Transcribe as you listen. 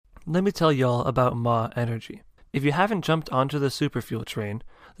Let me tell y'all about Ma Energy. If you haven't jumped onto the superfuel train,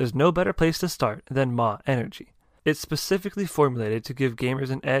 there's no better place to start than Ma Energy. It's specifically formulated to give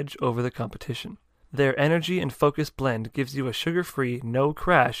gamers an edge over the competition. Their energy and focus blend gives you a sugar-free,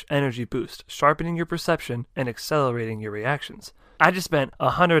 no-crash energy boost, sharpening your perception and accelerating your reactions. I just spent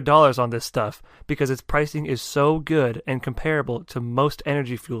 $100 on this stuff because its pricing is so good and comparable to most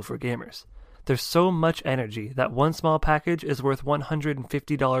energy fuel for gamers. There's so much energy that one small package is worth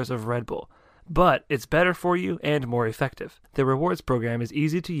 $150 of Red Bull. But it's better for you and more effective. The rewards program is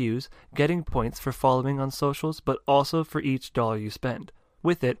easy to use, getting points for following on socials, but also for each dollar you spend.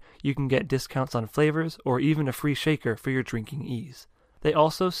 With it, you can get discounts on flavors or even a free shaker for your drinking ease. They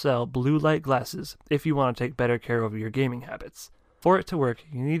also sell blue light glasses if you want to take better care of your gaming habits. For it to work,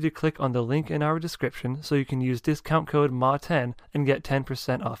 you need to click on the link in our description so you can use discount code MA10 and get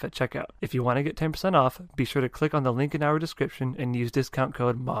 10% off at checkout. If you want to get 10% off, be sure to click on the link in our description and use discount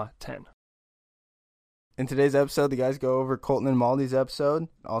code MA10. In today's episode, the guys go over Colton and Maldy's episode,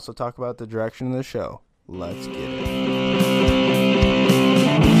 also talk about the direction of the show. Let's get it.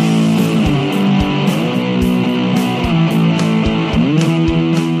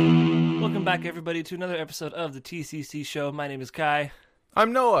 Welcome back, everybody, to another episode of the TCC show. My name is Kai.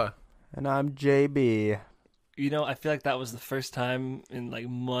 I'm Noah. And I'm JB. You know, I feel like that was the first time in like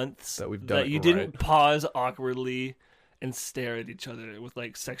months that we've done that it you right. didn't pause awkwardly and stare at each other with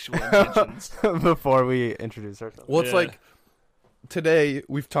like sexual intentions. Before we introduce ourselves. Well, it's like today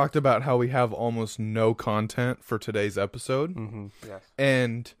we've talked about how we have almost no content for today's episode. Mm-hmm. Yes.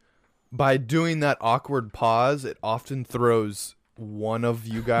 And by doing that awkward pause, it often throws one of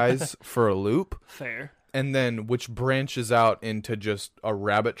you guys for a loop. Fair. And then which branches out into just a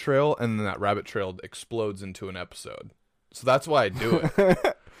rabbit trail, and then that rabbit trail explodes into an episode. So that's why I do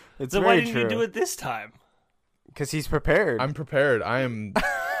it. It's So very why didn't true. you do it this time? Because he's prepared. I'm prepared. I am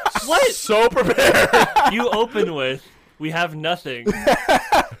What? so prepared. You open with, we have nothing.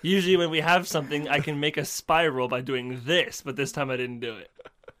 Usually when we have something, I can make a spiral by doing this, but this time I didn't do it.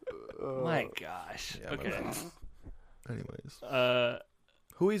 My gosh. Yeah, my Okay. bad. Anyways.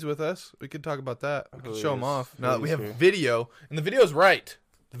 Huey's with us. We could talk about that. We could show him off. Now that we have here. video, and the video is right.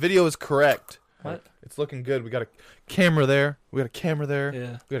 The video is correct. What? It's looking good. We got a camera there. We got a camera there.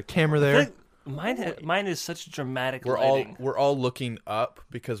 Yeah. We got a camera I there. think mine is such dramatic We're lighting. all looking up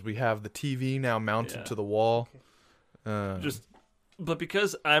because we have the TV now mounted to the wall. But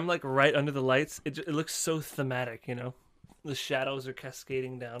because I'm like right under the lights, it looks so thematic, you know? The shadows are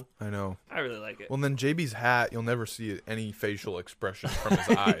cascading down. I know. I really like it. Well, then JB's hat, you'll never see any facial expression from his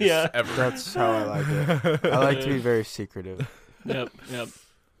eyes. Yeah. Ever. That's how I like it. I like to be very secretive. Yep.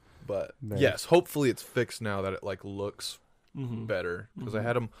 But Nice. yes, hopefully it's fixed now that it like looks Mm-hmm. better, because I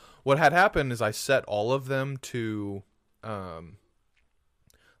had them. What had happened is I set all of them to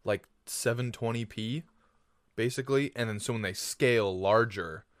like 720p basically, and then so when they scale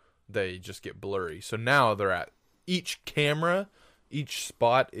larger they just get blurry. So now they're at each camera, each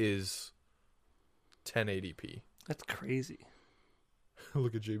spot is 1080p. That's crazy.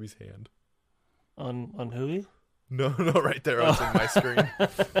 Look at JB's hand. On Huey? No, right there. It's in my screen.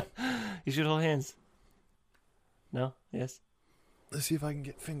 You should hold hands. No? Yes? Let's see if I can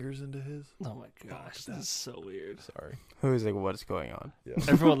get fingers into his. Oh my gosh, this is so weird. Sorry. Who's like, what's going on? Yeah.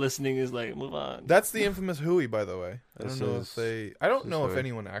 Everyone listening is like, move on. That's the infamous Huey, by the way. I This don't know is- I don't this know is if Huey.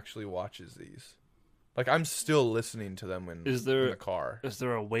 anyone actually watches these. Like, I'm still listening to them in the car. Is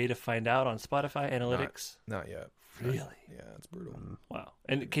there a way to find out on Spotify analytics? Not yet. Really? Yeah, it's brutal. Wow.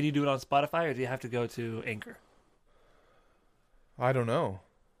 And can you do it on Spotify, or do you have to go to Anchor? I don't know.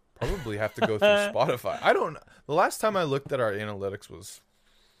 Probably have to go through Spotify. I don't. The last time I looked at our analytics was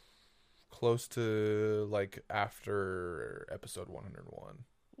close to like after episode 101.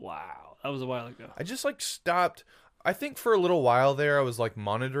 Wow, that was a while ago. I just like stopped. I think for a little while there, I was like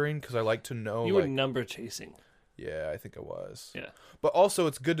monitoring because I like to know. You were like, number chasing. yeah, I think I was. Yeah. But also,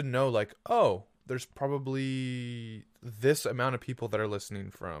 it's good to know, like, oh, there's probably this amount of people that are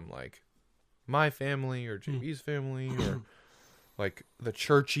listening from, like, my family or JB's family, or, like, the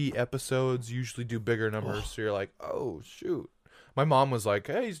churchy episodes usually do bigger numbers. So you're like, oh, shoot. My mom was like,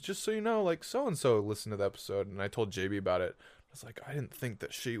 hey, just so you know, like, so-and-so listened to the episode. And I told JB about it. I was like, I didn't think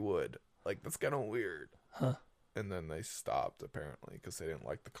that she would. Like, that's kind of weird. Huh. And then they stopped, apparently, because they didn't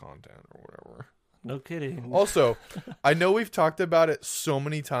like the content or whatever. No kidding. Also, I know we've talked about it so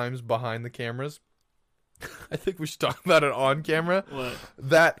many times behind the cameras. I think we should talk about it on camera. What?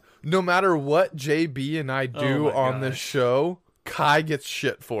 That no matter what JB and I do Oh my on this gosh. show, Kai gets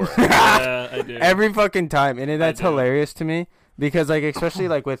shit for it. Yeah, I do. Every fucking time, and that's do. hilarious to me because, like, especially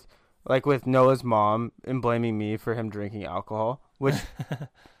like with Noah's mom and blaming me for him drinking alcohol, which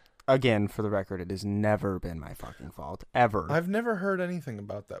again, for the record, it has never been my fucking fault. Ever. I've never heard anything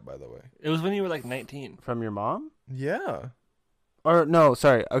about that, by the way. It was when you were like 19. From your mom? Yeah. Or, no,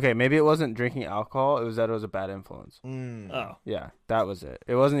 sorry. Okay, maybe it wasn't drinking alcohol. It was that it was a bad influence. Oh. Yeah, that was it.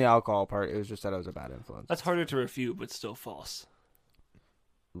 It wasn't the alcohol part. It was just that it was a bad influence. That's harder to refute, but still false.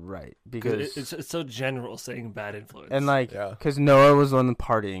 Right. Because it's so general saying bad influence. And, like, because Noah was the one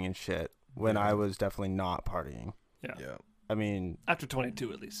partying and shit when I was definitely not partying. Yeah. I mean... After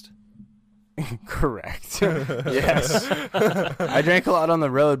 22, at least. Correct. Yes. I drank a lot on the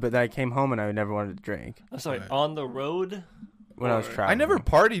road, but then I came home and I never wanted to drink. I'm sorry, on the road? When I was traveling. I never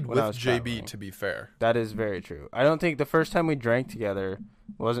partied when with JB, traveling. to be fair. That is very true. I don't think the first time we drank together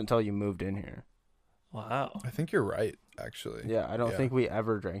wasn't until you moved in here. Wow. I think you're right, actually. Yeah, I don't think we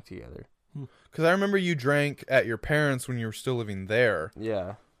ever drank together. Because I remember you drank at your parents' when you were still living there.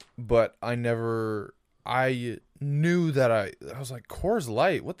 Yeah. But I knew that I was like, Coors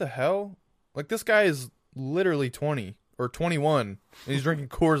Light, what the hell? Like, this guy is literally 20 or 21, and he's drinking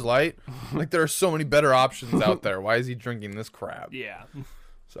Coors Light. Like, there are so many better options out there. Why is he drinking this crap? Yeah.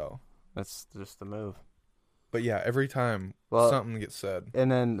 So. That's just the move. But yeah, every time something gets said.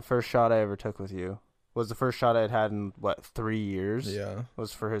 And then the first shot I ever took with you was the first shot I'd had in, 3 years? Yeah.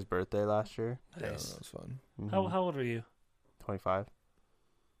 Was for his birthday last year. Yeah, Nice. that was fun. How old are you? 25.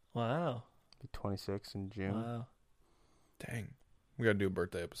 Wow. Be 26 in June. Wow. Dang. We got to do a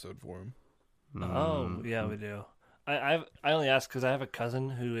birthday episode for him. Oh, yeah, we do. I only ask because I have a cousin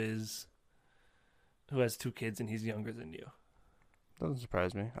who has 2 kids and he's younger than you. Doesn't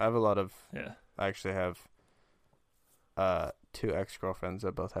surprise me. I have a lot of... Yeah. I actually have 2 ex-girlfriends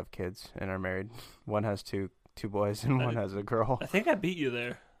that both have kids and are married. One has two boys and one has a girl. I think I beat you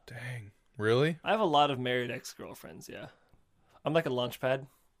there. Dang. Really? I have a lot of married ex-girlfriends, yeah. I'm like a launch pad,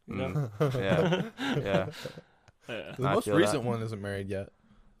 you know? Yeah. Yeah. Yeah. The most recent one isn't married yet.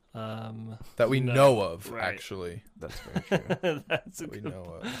 That we No, know of, right. actually. That's very true. That's a That we good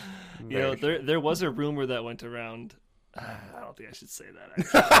know of. You know, there was a rumor that went around. I don't think I should say that.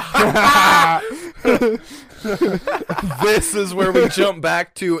 This is where we jump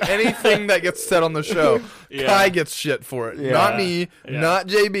back to anything that gets said on the show. Yeah. Kai gets shit for it. Yeah. Not me, not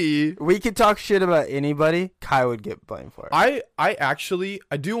JB. We could talk shit about anybody. Kai would get blamed for it.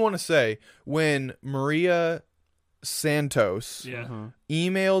 I do want to say, when Maria Santos Yeah.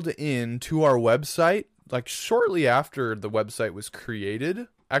 emailed in to our website, like shortly after the website was created.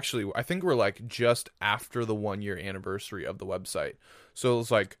 Actually, I think we're like just after the 1-year anniversary of the website. So it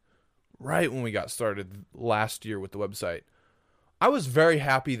was like right when we got started last year with the website. I was very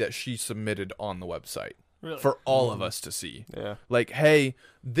happy that she submitted on the website for all of us to see. Yeah. Like, hey,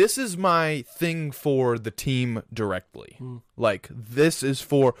 this is my thing for the team directly. Like, this is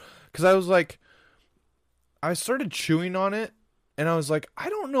for... Because I was like... I started chewing on it, and I was like, I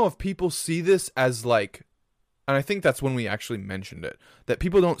don't know if people see this as like... And I think that's when we actually mentioned it. That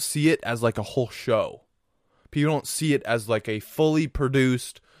people don't see it as like a whole show. People don't see it as like a fully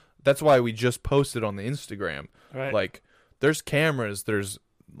produced... That's why we just posted on the Instagram. Right. Like, there's cameras, there's...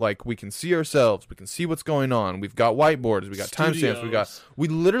 Like, we can see ourselves, we can see what's going on. We've got whiteboards, we got timestamps, we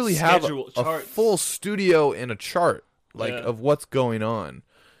literally have a full studio and a chart, like, of what's going on.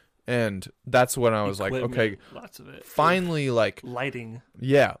 And that's when I was Equipment, like, okay, lots of it. finally, like... Lighting.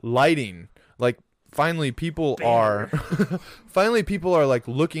 Yeah, lighting. Like, finally people are... finally people are, like,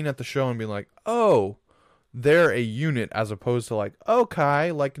 looking at the show and being like, oh... They're a unit as opposed to like, oh, Kai,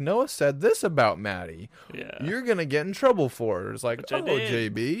 like Noah said this about Maddie. Yeah. You're going to get in trouble for it. It's like, Which I oh,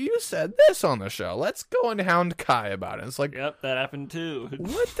 did. JB, you said this on the show. Let's go and hound Kai about it. It's like, Yep, that happened too.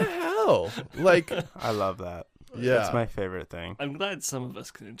 what the hell? Like, I love that. yeah. That's my favorite thing. I'm glad some of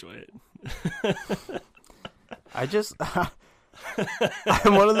us can enjoy it. I just...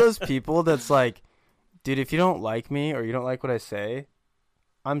 I'm one of those people that's like, dude, if you don't like me or you don't like what I say,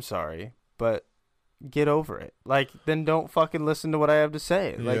 I'm sorry, but... get over it. Like, then don't fucking listen to what I have to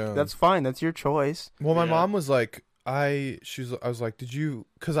say. Like, that's fine. That's your choice. Well, my mom was like, I was like, did you,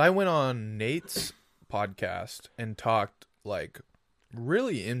 because I went on Nate's podcast and talked like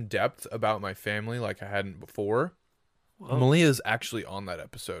really in depth about my family like I hadn't before. Whoa. Malia's actually on that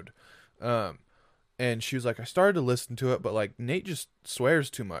episode. And she was like, I started to listen to it, but like Nate just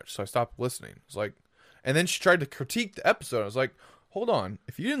swears too much, so I stopped listening. It's like, and then she tried to critique the episode. I was like, hold on,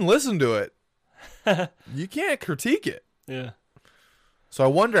 if you didn't listen to it, you can't critique it. Yeah. So I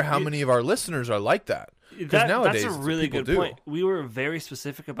wonder how many of our listeners are like that. Because nowadays, that's a really good do. point. We were very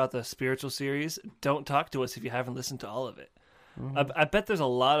specific about the spiritual series. Don't talk to us if you haven't listened to all of it. I bet there's a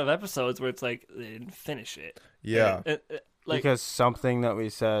lot of episodes where it's like they didn't finish it. Yeah. Like, because something that we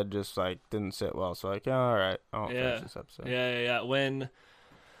said just like didn't sit well. So like, yeah, all right, I won't finish this episode. Yeah. When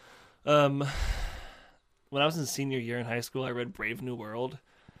Um, when I was in senior year in high school, I read Brave New World,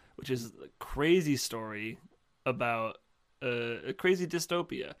 which is a crazy story about a crazy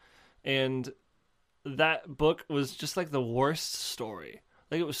dystopia, and that book was just like the worst story.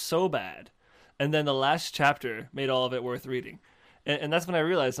 Like it was so bad, and then the last chapter made all of it worth reading, and that's when I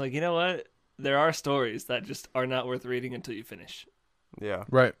realized, like, you know what? There are stories that just are not worth reading until you finish. Yeah.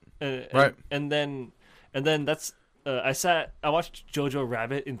 Right. Right. And then that's I watched Jojo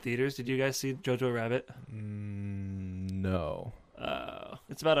Rabbit in theaters. Did you guys see Jojo Rabbit? No.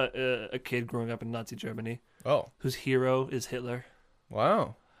 It's about a kid growing up in Nazi Germany Oh. whose hero is Hitler.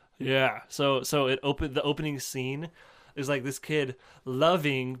 Wow. Yeah. So the opening scene is like this kid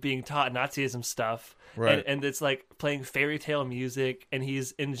loving being taught Nazism stuff. Right. And it's like playing fairy tale music, and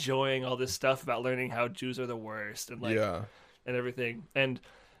he's enjoying all this stuff about learning how Jews are the worst and like Yeah. and everything. And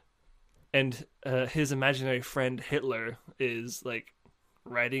his imaginary friend Hitler is like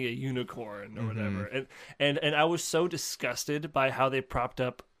riding a unicorn or whatever. And I was so disgusted by how they propped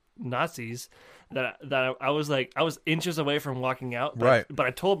up Nazis that I was like, I was inches away from walking out. Right. But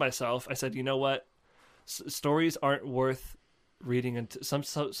I told myself, I said, you know what? Stories aren't worth reading, and some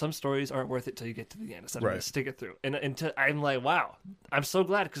stories aren't worth it till you get to the end. So I'm gonna stick it through. And I'm like, wow, I'm so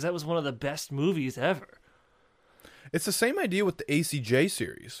glad, because that was one of the best movies ever. It's the same idea with the ACJ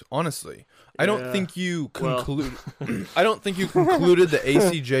series, honestly. I don't think you conclude I don't think you concluded the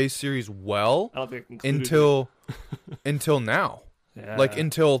ACJ series well I don't think I until now. Yeah. Like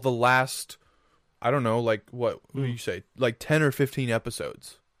until the last, I don't know, like what do you say? Like 10 or 15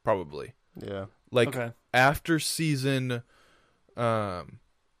 episodes probably. Yeah. Like after season after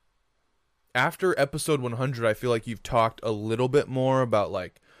episode 100, I feel like you've talked a little bit more about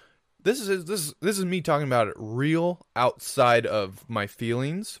like this is me talking about it real outside of my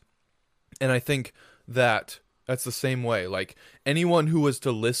feelings. And I think that that's the same way. Like anyone who was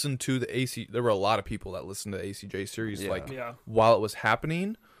to listen to the AC, there were a lot of people that listened to the ACJ series while it was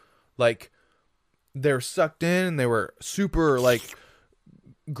happening. Like they're sucked in and they were super like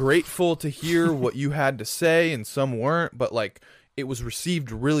grateful to hear what you had to say, and some weren't, but like it was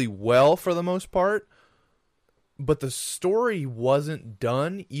received really well for the most part. But the story wasn't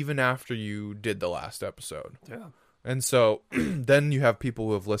done even after you did the last episode. Yeah. And so then you have people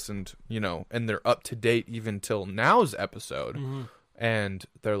who have listened, you know, and they're up to date even till now's episode. Mm-hmm. And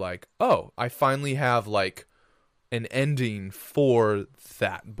they're like, oh, I finally have like an ending for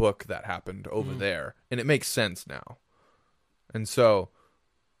that book that happened over there. And it makes sense now. And so,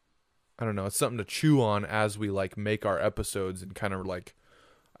 I don't know, it's something to chew on as we like make our episodes, and kind of like,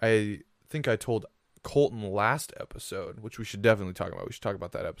 I think I told Colton last episode, which we should definitely talk about. We should talk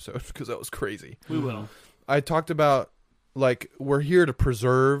about that episode because that was crazy. We will. I talked about like we're here to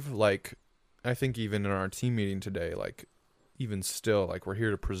preserve, like I think even in our team meeting today, like even still, like we're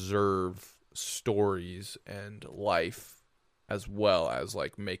here to preserve stories and life, as well as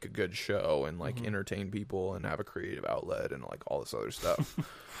like make a good show and like entertain people and have a creative outlet and like all this other stuff.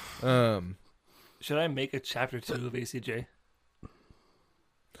 Should I make a chapter 2 of ACJ?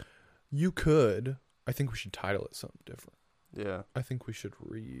 You could. I think we should title it something different. Yeah. I think we should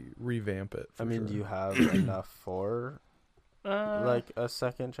revamp it. I mean, do you have enough for like a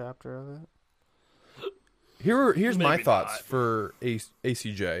second chapter of it? Here's my Maybe thoughts not. for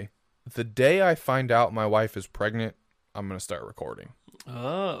ACJ. The day I find out my wife is pregnant, I'm going to start recording.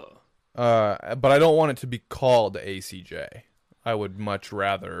 Oh. But I don't want it to be called ACJ. I would much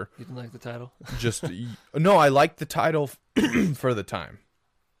rather You didn't like the title? just... No, I like the title for the time.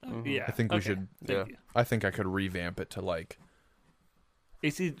 Yeah. I think we should... Thank you. I think I could revamp it to like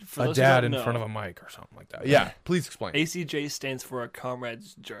for a those who dad don't in know, front of a mic or something like that. Yeah, please explain. ACJ stands for a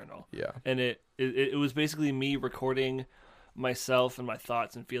Comrade's Journal. Yeah. And it was basically me recording myself and my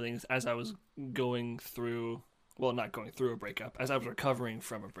thoughts and feelings as I was going through, well, not going through a breakup, as I was recovering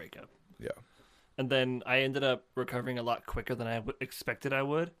from a breakup. Yeah. And then I ended up recovering a lot quicker than I expected I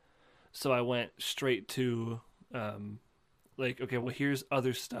would. So I went straight to, like, okay, well, here's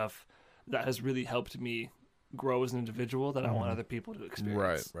other stuff that has really helped me grow as an individual that I want other people to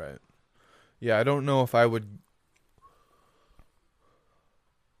experience. Right. Yeah, I don't know if I would...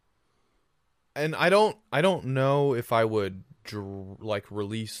 And I don't know if I would like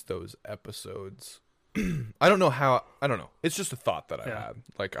release those episodes. I don't know. It's just a thought that I had.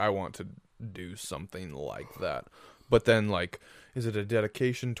 Like I want to do something like that. But then like, is it a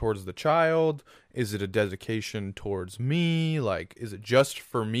dedication towards the child? Is it a dedication towards me? Like, is it just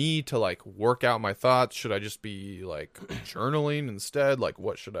for me to like work out my thoughts? Should I just be like journaling instead? Like,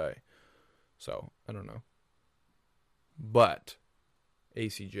 what should I? So I don't know. But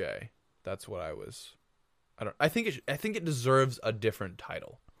ACJ. That's what I was. I think it deserves a different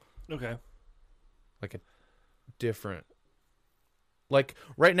title. Okay. Like a different. Like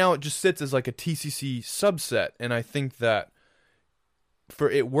right now, it just sits as like a TCC subset, and I think that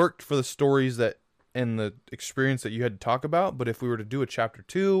it worked for the stories that and the experience that you had to talk about. But if we were to do a chapter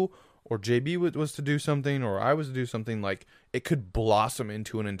 2, or JB was to do something, or I was to do something, like it could blossom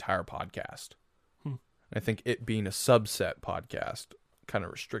into an entire podcast. I think it being a subset podcast kind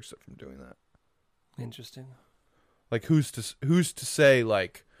of restricts it from doing that. Interesting. Like who's to say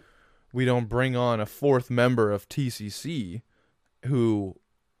like we don't bring on a 4th member of TCC who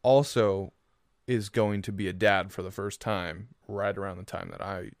also is going to be a dad for the first time right around the time that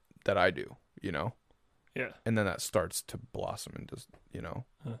I do, you know? Yeah. And then that starts to blossom into, you know,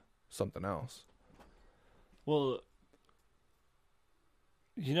 something else. Well,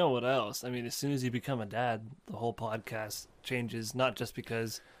 you know what else? I mean, as soon as you become a dad, the whole podcast changes, not just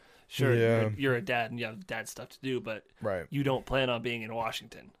because, sure, you're a dad and you have dad stuff to do, but right. You don't plan on being in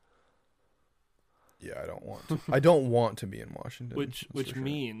Washington. Yeah, I don't want to be in Washington. Which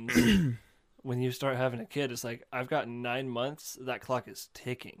means when you start having a kid, it's like, I've got 9 months, that clock is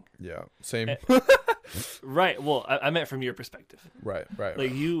ticking. Yeah, same. Right. Well, I meant from your perspective. Right.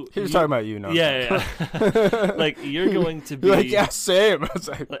 Like he was talking about you, no? Yeah. Like you're going to be like, yeah, same. I was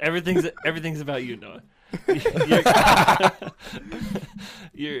like, everything's about you, Noah.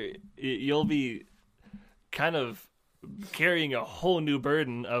 You'll be kind of carrying a whole new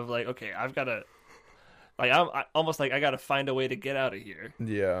burden of like, okay, I've got to, like, I almost like I got to find a way to get out of here.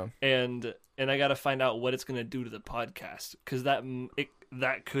 Yeah. And I got to find out what it's going to do to the podcast, because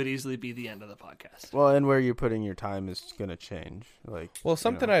that could easily be the end of the podcast. Well, and where you're putting your time is going to change. Like, well,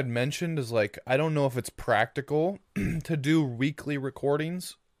 something I had mentioned is like, I don't know if it's practical to do weekly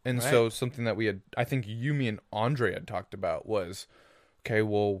recordings. And right. So something that I think you, me, and Andre had talked about was, okay,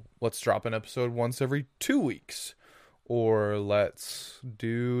 well, let's drop an episode once every 2 weeks. Or let's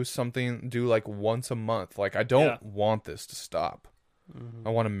do like once a month. Like, I don't want this to stop. Mm-hmm.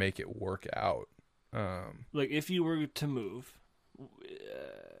 I want to make it work out. Like, if you were to move,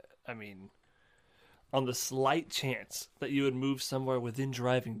 I mean, on the slight chance that you would move somewhere within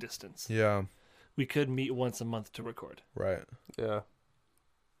driving distance, we could meet once a month to record. Right. Yeah.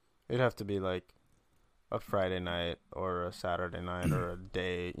 It'd have to be like a Friday night or a Saturday night or a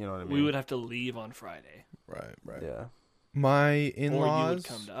day, you know what I mean? We would have to leave on Friday. Right. Yeah. My in-laws, or you would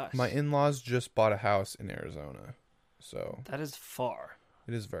come to us. My in-laws just bought a house in Arizona. So that is far.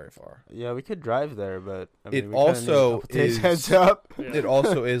 It is very far. Yeah, we could drive there, but I mean, it also is heads up. Yeah. It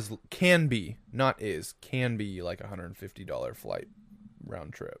also can be like $150 flight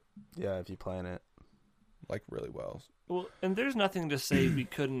round trip. Yeah, if you plan it like really well. Well, and there's nothing to say we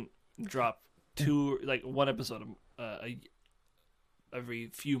couldn't drop one episode every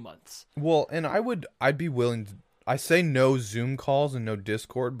few months. Well, and I'd be willing to. I say no Zoom calls and no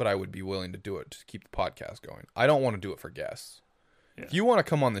Discord, but I would be willing to do it to keep the podcast going. I don't want to do it for guests. Yeah. If you want to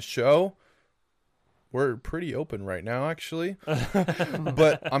come on the show, we're pretty open right now, actually.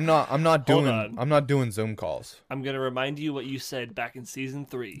 But I'm not doing Zoom calls. I'm gonna remind you what you said back in season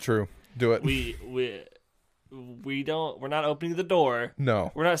 3. True. Do it. We're not opening the door.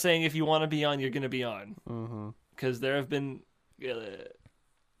 No. We're not saying if you want to be on, you're gonna be on. Mm-hmm. Because there have been,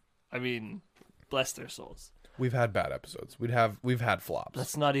 bless their souls. We've had bad episodes. We've had flops.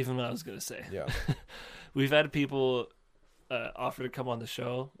 That's not even what I was gonna say. Yeah. We've had people offer to come on the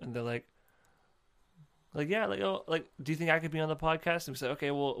show, and they're like, do you think I could be on the podcast? And we say,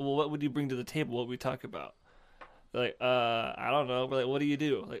 okay, well, what would you bring to the table? What would we talk about? They're like, I don't know. We're like, what do you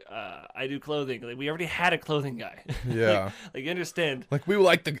do? Like, I do clothing. Like, we already had a clothing guy. Yeah. like, you understand? Like, we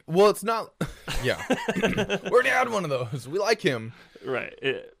like it's not. Yeah. We already had one of those. We like him. Right.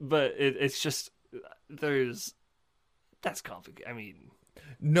 It's just that's complicated. I mean.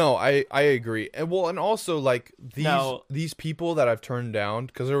 No, I agree. And also like these people that I've turned down,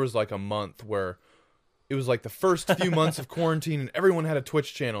 because there was like a month where it was like the first few months of quarantine and everyone had a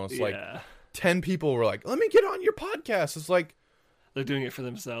Twitch channel. It's like 10 people were like, let me get on your podcast. It's like they're doing it for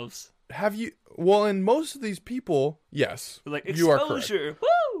themselves. Have you? Well, and most of these people, yes, they're like, you are correct.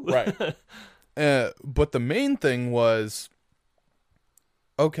 Woo! Right. But the main thing was,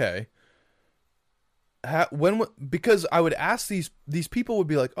 okay. Because I would ask these people would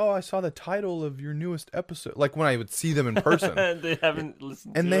be like, oh, I saw the title of your newest episode. Like when I would see them in person, they haven't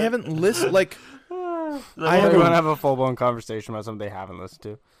listened. And they haven't listened. Like, I want to have a full blown conversation about something they haven't listened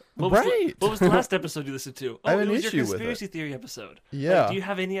to. What was the last episode you listened to? I have it was issue your with conspiracy theory episode. Yeah. Like, do you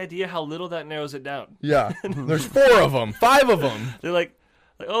have any idea how little that narrows it down? Yeah. There's 4 of them, 5 of them. They're like,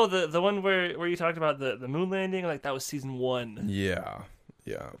 oh, the one where you talked about the moon landing. Like that was season 1. Yeah.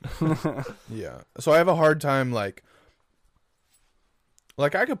 Yeah. Yeah. So I have a hard time like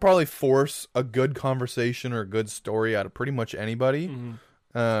Like, I could probably force a good conversation or a good story out of pretty much anybody,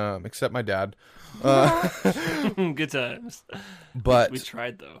 except my dad. Good times. But we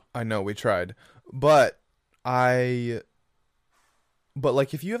tried, though. I know we tried. But like,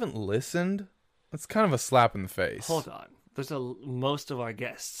 if you haven't listened, it's kind of a slap in the face. Hold on. Most of our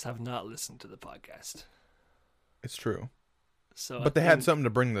guests have not listened to the podcast. It's true. So, but they had something to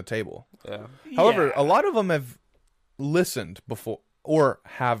bring to the table. Yeah. However, a lot of them have listened before or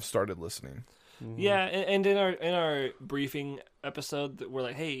have started listening. Yeah, and in our briefing episode, we're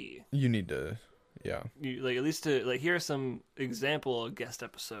like, hey, you need to, yeah, you, like, at least to like, here are some example guest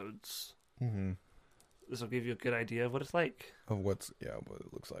episodes. Mm-hmm. This will give you a good idea of what it's like. Of what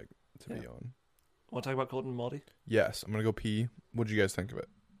it looks like to be on. Want to talk about Colton and Malty? Yes, I'm gonna go pee. What did you guys think of it?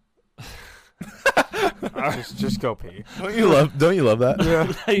 just go pee. Don't you love that?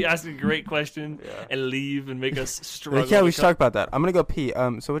 Yeah. You ask a great question and leave and make us struggle. Like, yeah, we should talk about that. I'm gonna go pee.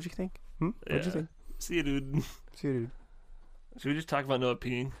 So what'd you think? What'd you think? See you, dude. See you, dude. Should we just talk about Noah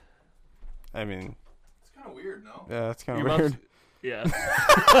peeing? I mean, it's kind of weird, no? Yeah, that's kind of Your weird. mom's- Yeah.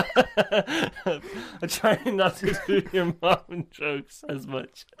 I'm trying not to do your mom jokes as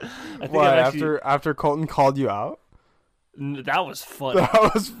much. I think Why? I've actually, After Colton called you out? that was funny.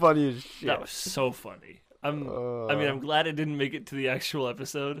 That was funny as shit. That was so funny. I'm glad it didn't make it to the actual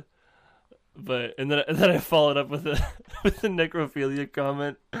episode. But and then I followed up with a necrophilia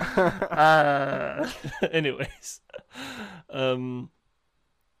comment. Anyways,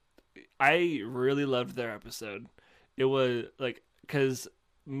 I really loved their episode. It was like, because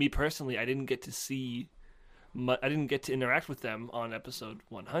me personally, I didn't get to interact with them on episode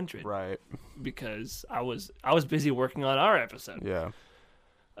 100, right? Because I was busy working on our episode. Yeah.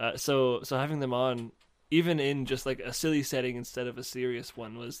 So having them on, even in just like a silly setting instead of a serious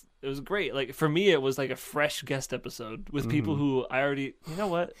one, was great. Like, for me, it was like a fresh guest episode with people who I already,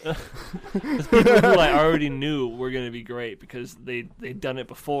 with people who I already knew were going to be great because they'd done it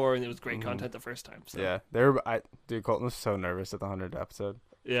before and it was great content the first time. So. Yeah, dude, Colton was so nervous at the 100th episode.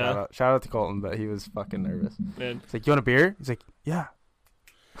 Yeah, shout out to Colton, but he was fucking nervous. Man, it's like, you want a beer? He's like, yeah.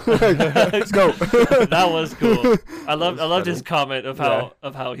 Let's go. That was cool. I loved his comment of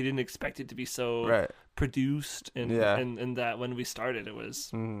how he didn't expect it to be so produced and that when we started it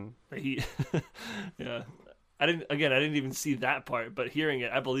was he I didn't even see that part, but hearing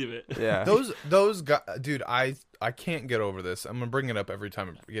it, I believe it. Yeah. Those guys, dude, I can't get over this. I'm gonna bring it up every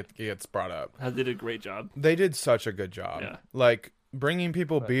time it gets brought up. They did a great job. They did such a good job. Yeah. Like, bringing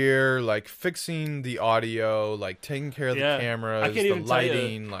people beer, like fixing the audio, like taking care of the cameras, the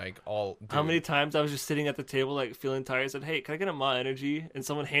lighting, like all. Dude. How many times I was just sitting at the table, like feeling tired, said, "Hey, can I get a Ma Energy?" And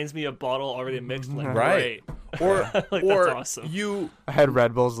someone hands me a bottle already mixed. Like, right. Great. Or like, or that's awesome. I had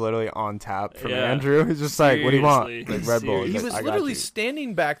Red Bulls literally on tap from Andrew. He's just like, "What do you want?" Like Red Bull. He was literally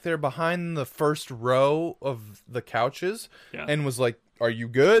standing back there behind the first row of the couches and was like, "Are you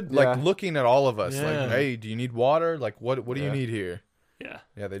good?" Like, looking at all of us, like, "Hey, do you need water? Like, what do you need here?"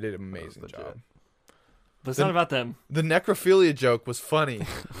 Yeah, they did an amazing job. But it's not about them. The necrophilia joke was funny.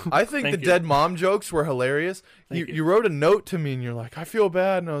 I think the dead mom jokes were hilarious. You wrote a note to me and you're like, I feel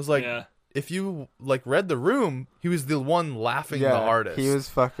bad. And I was like, if you like read the room, he was the one laughing the hardest. He was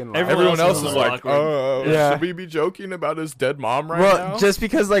fucking laughing. Everyone else was like, awkward. should we be joking about his dead mom now? Well, just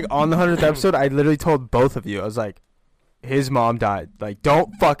because like on the 100th episode, I literally told both of you, I was like, his mom died. Like,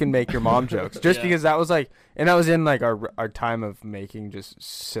 don't fucking make your mom jokes. Just because that was like, and that was in like our time of making just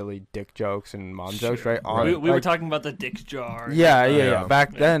silly dick jokes and mom jokes, right? We were talking about the dick jar. Yeah.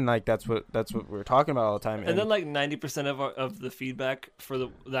 Back then, like that's what we were talking about all the time. And then like 90% of the feedback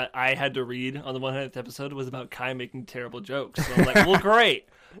that I had to read on the 100th episode was about Kai making terrible jokes. So I'm like, well, great.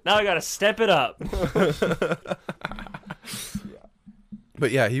 Now I got to step it up. But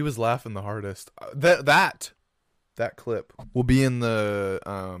yeah, he was laughing the hardest. That clip will be in the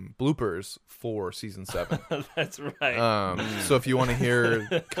bloopers for season 7. That's right. So if you want to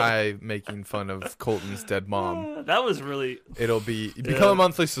hear Kai making fun of Colton's dead mom, that was really. It'll become a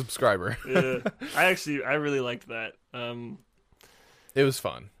monthly subscriber. I really liked that. It was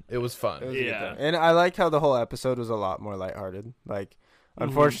fun. It was fun. And I like how the whole episode was a lot more lighthearted. Like,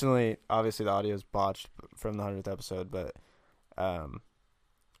 unfortunately, obviously the audio is botched from the 100th episode, but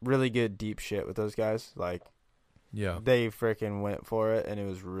really good deep shit with those guys. Like. Yeah, they freaking went for it, and it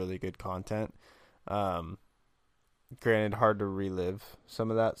was really good content. Granted, hard to relive some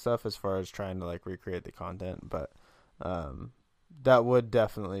of that stuff as far as trying to like recreate the content, but that would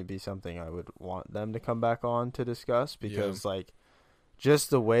definitely be something I would want them to come back on to discuss because like just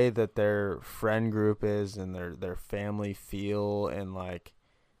the way that their friend group is and their family feel and like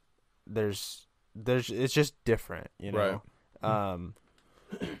there's it's just different, you know. Right.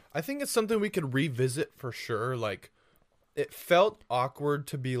 I think it's something we could revisit for sure. Like, it felt awkward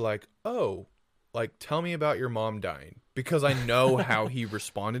to be like, oh, like, tell me about your mom dying, because I know how he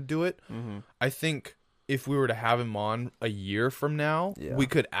responded to it. Mm-hmm. I think if we were to have him on a year from now, we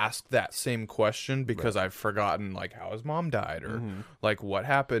could ask that same question, because I've forgotten, like, how his mom died, or like what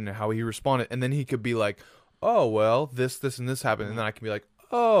happened, how he responded, and then he could be like, oh, well, this and this happened, and then I can be like,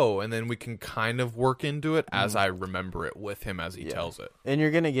 oh, and then we can kind of work into it as I remember it with him as he tells it. And you're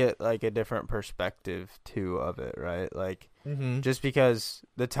gonna get like a different perspective too of it, right? Like, just because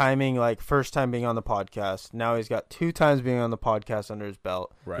the timing, like first time being on the podcast, now he's got 2 times being on the podcast under his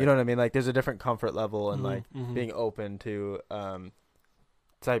belt. Right. You know what I mean? Like, there's a different comfort level and like being open to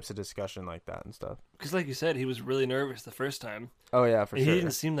types of discussion like that and stuff. Because, like you said, he was really nervous the first time. Oh yeah, for and sure. He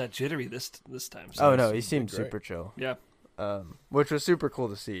didn't seem that jittery this time. So Oh no, he seemed super chill. Yeah. Which was super cool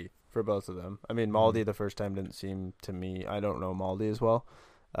to see for both of them. I mean, Maldi the first time didn't seem to me. I don't know Maldi as well,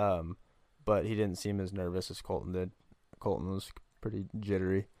 but he didn't seem as nervous as Colton did. Colton was pretty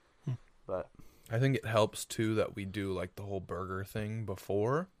jittery, but I think it helps too that we do like the whole burger thing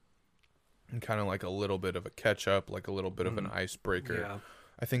before, and kind of like a little bit of a catch up, like a little bit of an icebreaker. Yeah.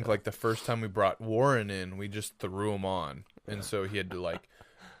 I think like the first time we brought Warren in, we just threw him on, and so he had to like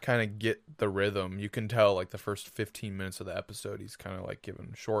kind of get the rhythm. You can tell like the first 15 minutes of the episode, he's kind of like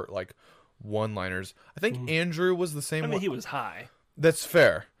giving short like one-liners. I think Andrew was the same. I mean, he was high. That's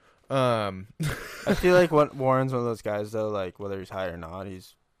fair. I feel like Warren's one of those guys though. Like whether he's high or not,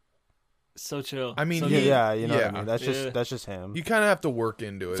 he's so chill. I mean, so yeah, you know what I yeah. mean. That's just him. You kind of have to work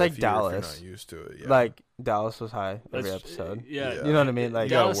into it. It's like if you're Dallas. not used to it. Yeah. Like Dallas was high every That's- episode. Yeah. You know what I mean? Like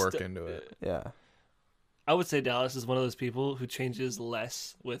you gotta Dallas work into it. yeah. I would say Dallas is one of those people who changes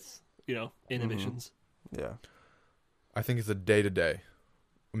less with, inhibitions. Yeah. I think it's a day-to-day,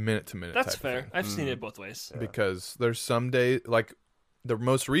 minute-to-minute. That's type of fair. thing. I've seen it both ways. Because there's some day, like the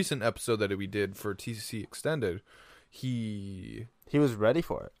most recent episode that we did for TCC Extended, he was ready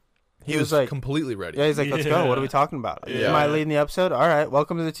for it. He was like completely ready. Yeah, he's like, let's go. What are we talking about? Yeah. Am I leading the episode? All right,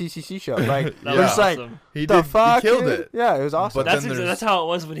 welcome to the TCC show. Like, That you're was just like, awesome. He the did. fuck? He killed dude? it. Yeah, it was awesome. But That's then there's- that's how it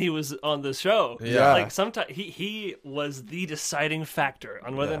was when he was on the show. Yeah. Like sometimes he was the deciding factor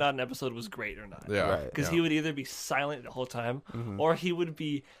on whether or not an episode was great or not. Yeah. Right. Because yeah. he would either be silent the whole time, or he would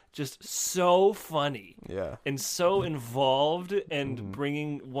be just so funny Yeah. and so involved and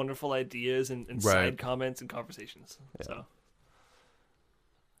bringing wonderful ideas and Right. side comments and conversations. Yeah. So,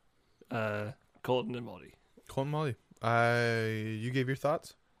 Colton and Moldy, Colton Molly. You gave your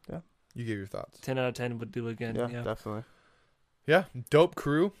thoughts? Yeah. You gave your thoughts. 10 out of 10 would do again. Yeah, Yeah. definitely. Yeah. Dope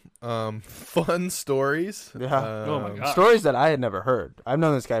crew. Fun stories. Yeah. Oh my God. Stories that I had never heard. I've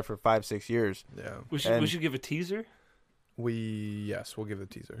known this guy for 5-6 years. Yeah. We And- should give a teaser. Yes, we'll give the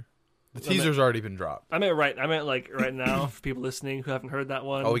teaser. The I teaser's already been dropped. I meant like right now for people listening who haven't heard that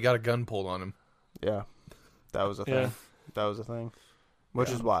one. Oh, we got a gun pulled on him. Yeah. That was a thing. Yeah. That was a thing. Which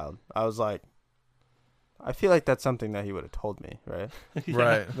Yeah. is wild. I was like, I feel like that's something that he would have told me, right? Yeah.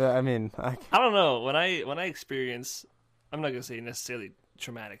 Right. I mean, I don't know. When I experience, I'm not gonna say necessarily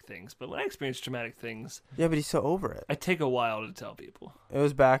traumatic things, but when I experience traumatic things, yeah, but he's so over it. I take a while to tell people. It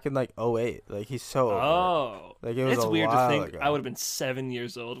was back in like 2008. Like, he's so over it. Oh, Like, it was it's a weird to while think ago. I would have been 7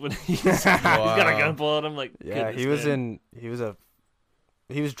 years old when he's got a gun pull on him. Like, Yeah, he was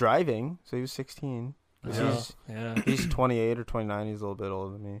driving, so he was 16. Yeah, He's 28 or 29. He's a little bit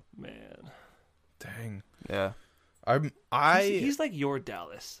older than me. man. Dang. Yeah. He's like your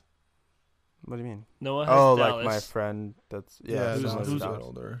Dallas. What do you mean? Noah has Oh, Dallas. like my friend. That's Yeah, who's- Dallas who's- is a bit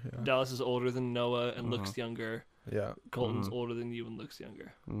older. Yeah. Dallas is older than Noah and looks younger. Yeah. Colton's older than you and looks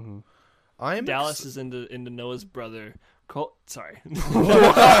younger. Mm-hmm. I am Dallas is into Noah's brother. Sorry.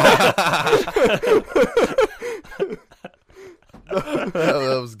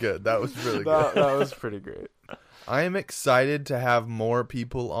 that was good. That was really good. That was pretty great. I am excited to have more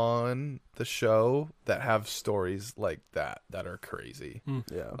people on the show that have stories like that are crazy.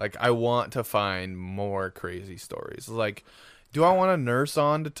 Yeah. Like, I want to find more crazy stories. Like, do I want a nurse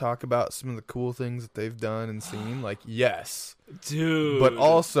on to talk about some of the cool things that they've done and seen? Like, yes. Dude. But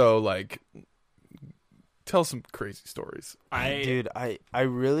also, like, tell some crazy stories. Dude, I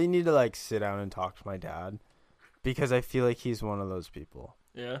really need to like sit down and talk to my dad because I feel like he's one of those people.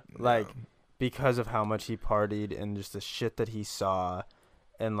 Yeah. Like, because of how much he partied and just the shit that he saw.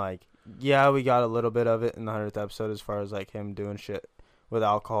 And like, yeah, we got a little bit of it in the 100th episode as far as like him doing shit with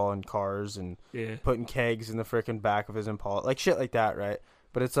alcohol and cars and putting kegs in the freaking back of his Impala, like shit like that, right?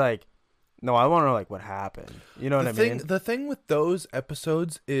 But it's like, no, I want to know like what happened. You know what I mean? The thing with those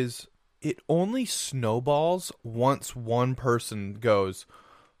episodes is it only snowballs once one person goes,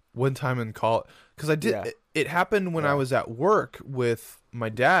 one time in college. Because I did, it happened when I was at work with my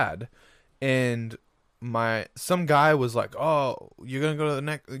dad, and some guy was like, "Oh, you're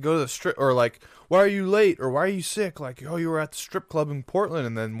gonna go to the strip," or like, "Why are you late?" or "Why are you sick?" Like, "Oh, you were at the strip club in Portland."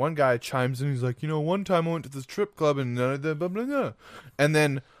 And then one guy chimes in, he's like, "One time I went to the strip club and blah blah blah." And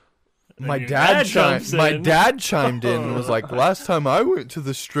then my dad chimed in and was like, "Last time I went to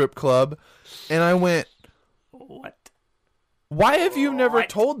the strip club," and I went, "What? Why have you never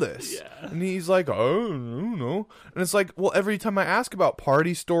told this?" Yeah. And he's like, "Oh, I don't know." And it's like, well, every time I ask about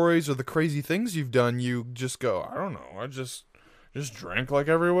party stories or the crazy things you've done, you just go, "I don't know. I just drank like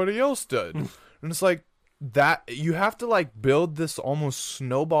everybody else did." And it's like that you have to like build this almost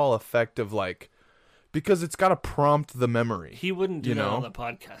snowball effect of like, because it's got to prompt the memory. He wouldn't do that on the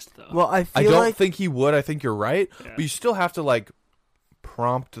podcast, though. Well, I don't think he would. I think you're right. Yeah. But you still have to like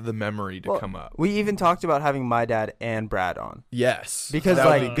prompt the memory to come up. We even talked about having my dad and Brad on. Yes. Because that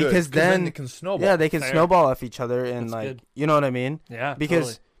like would be good, because then it can snowball. Yeah, they can Fair. snowball off each other and That's like good. you know what I mean? Yeah.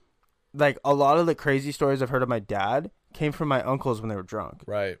 Because totally. like a lot of the crazy stories I've heard of my dad came from my uncles when they were drunk.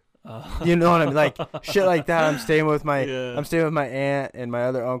 Right. You know what I mean? Like shit like that. I'm staying with my Yeah. aunt and my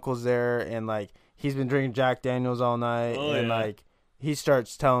other uncle's there, and like he's been drinking Jack Daniels all night, and like he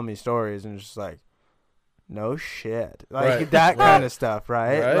starts telling me stories, and it's just like, no shit, like that kind of stuff,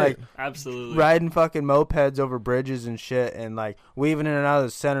 right? Like absolutely riding fucking mopeds over bridges and shit, and like weaving in and out of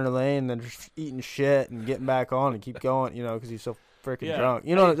the center lane, and then just eating shit and getting back on and keep going, because he's so freaking drunk,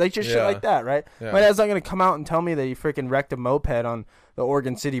 like just shit like that, right? Yeah. My dad's not gonna come out and tell me that he freaking wrecked a moped on the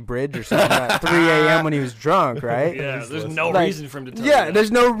Oregon City Bridge or something at 3 a.m. when he was drunk, right? Yeah, there's no reason for him to tell me Yeah, that.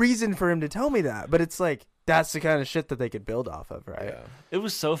 there's no reason for him to tell me that, but it's like that's the kind of shit that they could build off of, right? Yeah. It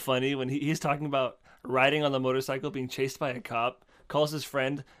was so funny when he's talking about riding on the motorcycle, being chased by a cop, calls his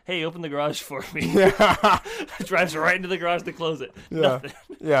friend, "Hey, open the garage for me." Drives right into the garage to close it. Yeah. Nothing.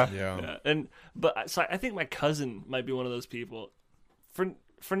 Yeah. So I think my cousin might be one of those people.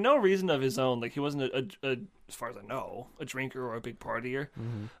 For no reason of his own, like he wasn't a as far as I know, a drinker or a big partier,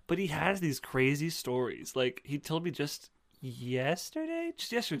 but he has these crazy stories. Like he told me just yesterday,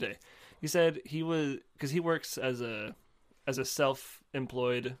 he said because he works as a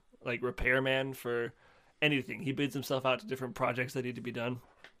self-employed like repairman for anything. He bids himself out to different projects that need to be done,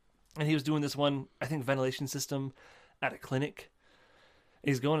 and he was doing this one, I think, ventilation system at a clinic.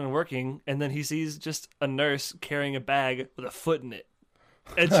 He's going and working, and then he sees just a nurse carrying a bag with a foot in it.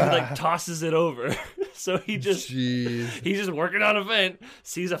 And she like tosses it over. So he's just working on a vent,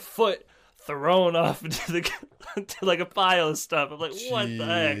 sees a foot thrown off into like a pile of stuff. I'm like, what the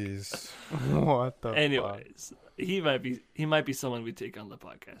heck? What the Anyways, he might be someone we take on the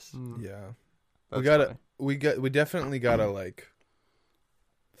podcast. Yeah. We definitely gotta like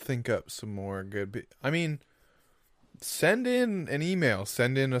think up some more good send in an email,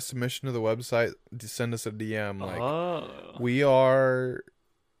 send in a submission to the website, send us a DM. Like we are,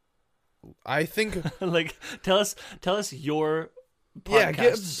 I think, like tell us your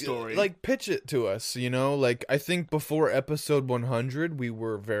podcast story. Like pitch it to us, like I think before episode 100, we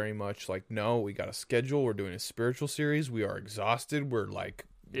were very much like, no, we got a schedule. We're doing a spiritual series. We are exhausted. We're like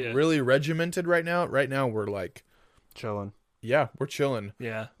really regimented right now. Right now we're like chilling. Yeah, we're chilling.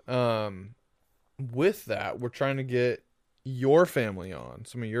 Yeah. With that, we're trying to get your family on,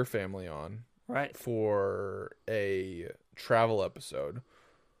 some of your family on, right, for a travel episode,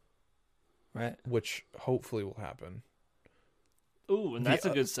 right, which hopefully will happen. Ooh, and that's a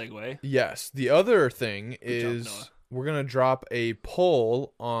good segue. Yes. The other thing is we're going to drop a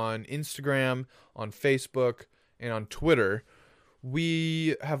poll on Instagram, on Facebook, and on Twitter.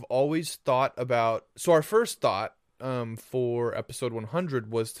 We have always thought about, so our first thought for episode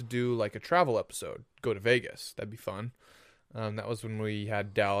 100 was to do like a travel episode, go to Vegas. That'd be fun. That was when we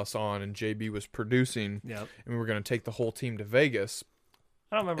had Dallas on and JB was producing. Yep. And we were going to take the whole team to Vegas.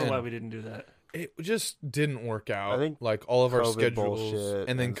 I don't remember why we didn't do that. It just didn't work out. I think like all of our schedules bullshit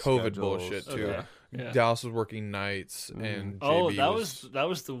and then COVID bullshit too. Okay. Yeah. Dallas was working nights and JB that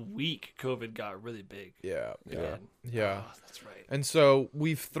was the week COVID got really big. Yeah. Oh, that's right. And so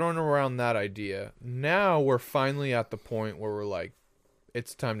we've thrown around that idea. Now we're finally at the point where we're like,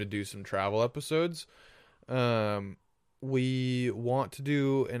 it's time to do some travel episodes. We want to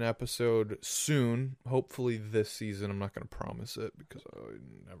do an episode soon, hopefully this season. I'm not going to promise it because I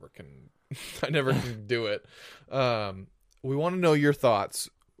never can do it. We want to know your thoughts.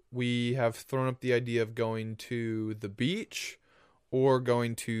 We have thrown up the idea of going to the beach or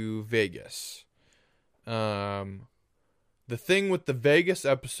going to Vegas. The thing with the Vegas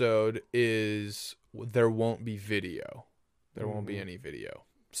episode is there won't be video. There won't be any video.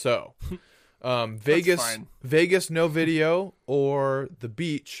 So, Vegas, no video, or the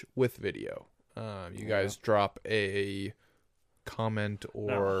beach with video. You guys drop a comment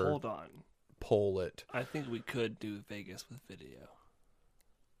Now, or hold on. poll it. I think we could do Vegas with video.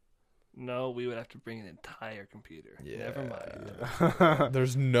 No, we would have to bring an entire computer. Yeah. Never mind.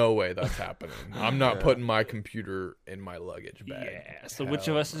 There's no way that's happening. I'm not Yeah. putting my computer in my luggage bag. Yeah. So which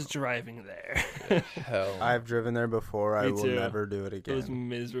of Hell us is driving there? Hell. I've driven there before. I Me will too. never do it It was again.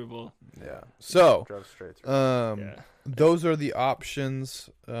 miserable. Yeah. So, Drove straight through. Yeah. those are the options.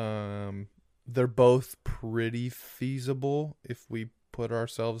 They're both pretty feasible if we put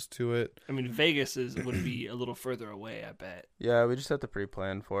ourselves to it. I mean, Vegas would be a little further away, I bet. Yeah, we just have to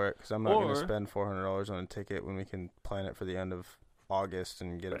pre-plan for it because I'm not going Or- to spend $400 on a ticket when we can plan it for the end of August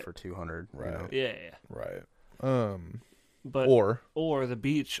and get Right. it for $200. Right. You know? Yeah. Right. But Or the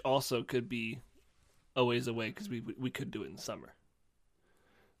beach also could be a ways away because we could do it in summer.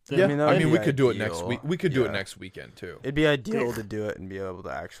 So yeah, I mean, that I would mean, be we could do it next ideal. week. We could do it Yeah. next weekend too. It'd be ideal to do it and be able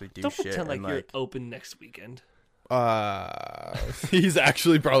to actually do don't shit. pretend like and you're like, open next weekend. He's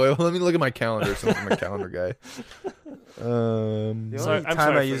actually probably. Let me look at my calendar. Since I'm a calendar guy. the only Sorry, I'm time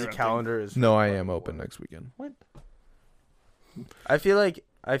sorry I for use a interrupting. calendar is No, for I fun am open work. next weekend. I feel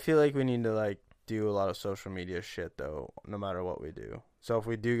like we need to like do a lot of social media shit though, no matter what we do. So if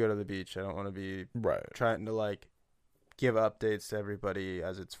we do go to the beach, I don't want to be Right. trying to like give updates to everybody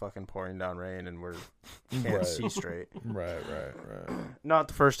as it's fucking pouring down rain and we're can't Right. see straight. Right. Not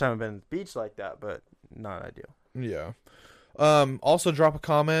the first time I've been to the beach like that, but not ideal. Yeah. Also drop a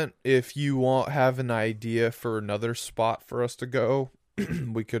comment if you have an idea for another spot for us to go.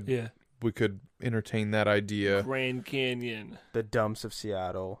 we could entertain that idea. Grand Canyon. The dumps of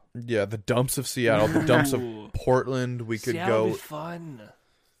Seattle. Yeah, the dumps of Seattle, the dumps of Ooh. Portland. We could Seattle would go. be fun.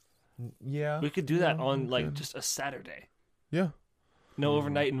 Yeah. We could do that Yeah, on we like could. just a Saturday. Yeah. No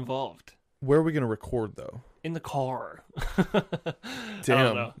overnight involved. Where are we gonna record though? In the car. I don't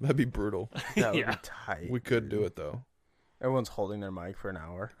Damn, know. that'd be brutal. That would Yeah. be tight. We could do it though. Everyone's holding their mic for an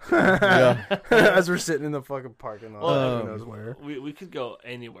hour. Yeah. As we're sitting in the fucking parking lot. Well, Who knows where. We could go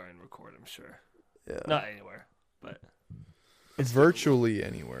anywhere and record, I'm sure. Yeah. Not anywhere, but Virtually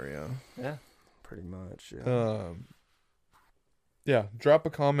anywhere, yeah. yeah. Pretty much, yeah. Yeah, drop a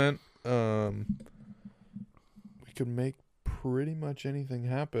comment. We could make pretty much anything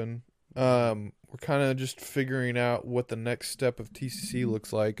happen. We're kind of just figuring out what the next step of TCC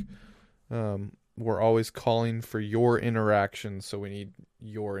looks like. We're always calling for your interaction, so we need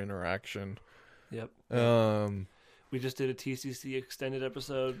your interaction. Yep. We We just did a TCC extended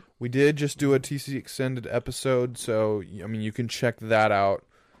episode. we did just do a TCC extended episode, so I mean you can check that out.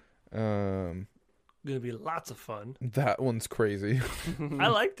 Gonna be lots of fun. That one's crazy. I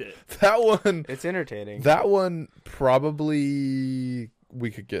liked it. That one. It's entertaining. That one probably we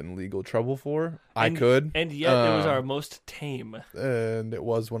could get in legal trouble for. I And- could. And yet it was our most tame. And it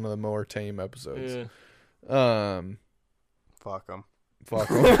was one of the more tame episodes. Yeah. Fuck them. Fuck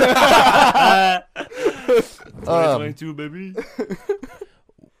 'em. 2022, baby.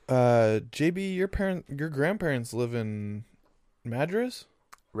 JB, your grandparents live in Madras?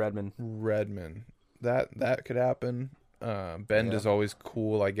 Redmond. Redmond. That could happen. Bend Yeah. is always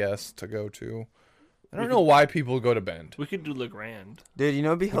cool, I guess, to go to. I don't know why people go to Bend. We could do LeGrand. Dude, you know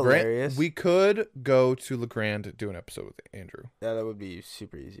what'd be hilarious? We could go to LeGrand to do an episode with Andrew. Yeah, that would be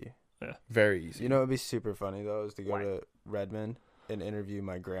super easy. Very easy. You know what would be super funny, though, is to go to Redmond and interview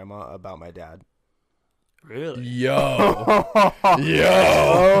my grandma about my dad. Really? Yo. Oh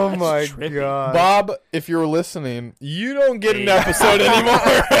Yo. my trippy. god. Bob, if you're listening, you don't get an episode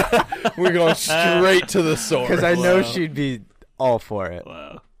anymore. We're going straight to the source. Because I know Wow. she'd be all for it.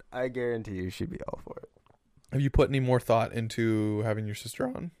 Wow. I guarantee you she'd be all for it. Have you put any more thought into having your sister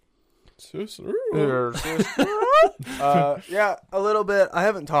on? Sister. Yeah, a little bit. I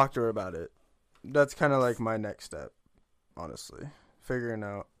haven't talked to her about it. That's kind of like my next step, honestly. Figuring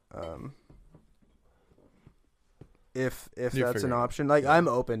out if You that's an figure it out. option. Like, I'm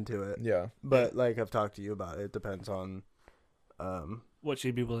open to it. Yeah. But, like, I've talked to you about it. It depends on... What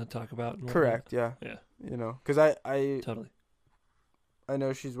she'd be willing to talk about. and whatnot. correct, yeah. Yeah. You know, because I Totally.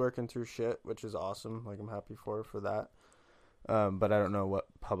 know she's working through shit, which is awesome. Like, I'm happy for her for that. But I don't know what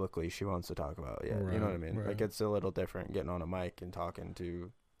publicly she wants to talk about yet. You know what I mean? Right. Like, it's a little different getting on a mic and talking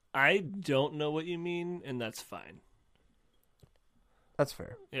to... I don't know what you mean, and that's fine. That's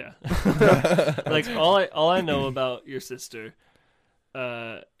fair. Yeah. Like all I know about your sister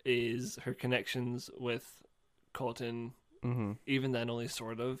is her connections with Colton, Mm-hmm. even then only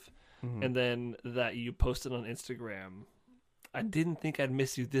sort of. Mm-hmm. And then that you posted on Instagram. I didn't think I'd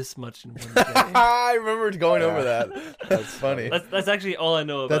miss you this much in one day. I remember going over that. That's funny. That's actually all I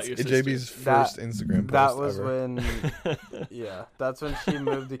know about That's your sister. JB's first Instagram post That was ever. when, yeah, that's when she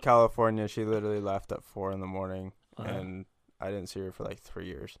moved to California. She literally left at 4 a.m. Uh-huh. and I didn't see her for like 3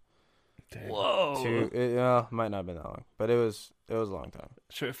 years. Dang. Whoa. Might not have been that long, but it was a long time.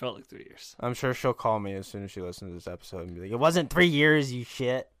 Sure, it felt like 3 years. I'm sure she'll call me as soon as she listens to this episode and be like, "It wasn't 3 years, you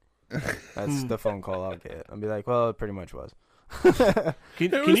shit." That's the phone call I'll get. I'll be like, "Well, it pretty much was." Can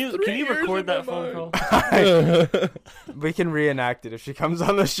you record that phone call? We can reenact it if she comes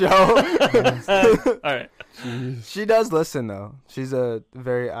on the show. All right. She does listen though. She's a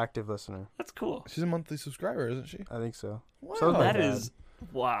very active listener. That's cool. She's a monthly subscriber, isn't she? I think so. Wow. So That is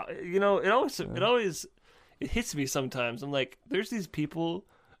wow. You know, it hits me sometimes. I'm like, there's these people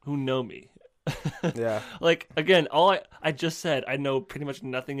who know me. Yeah. Like, again, all I just said, I know pretty much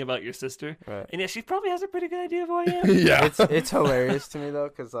nothing about your sister. Right. And yeah, she probably has a pretty good idea of who I am. Yeah. It's hilarious to me though,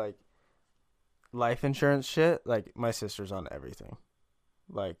 because like life insurance shit, like my sister's on everything,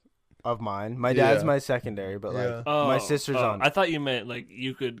 like of mine. My dad's Yeah. my secondary, but like Yeah. Oh, my sister's on. I thought you meant like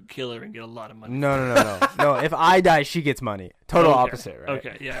you could kill her and get a lot of money. No. If I die, she gets money. Total Okay. opposite, right?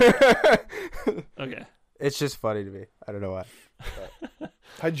 Okay, yeah. Okay. It's just funny to me. I don't know why.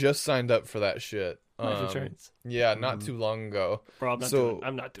 I just signed up for that shit. Life insurance. Yeah, not too long ago. Bro, So-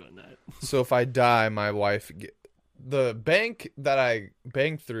 I'm not doing that. So if I die, my wife, the bank that I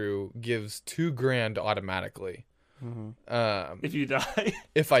bank through gives $2,000 automatically. If you die.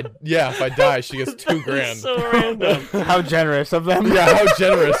 If I die, she gets $2,000. It's so random. How generous of them. Yeah, how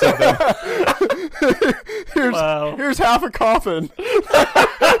generous of them. Wow. Here's half a coffin.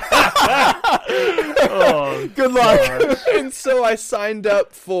 Oh, Good luck. And so I signed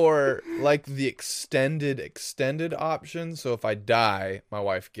up for like the extended option. So if I die, my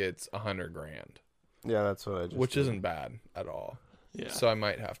wife gets $100,000, Yeah, that's what I just. which isn't bad at all. yeah. So I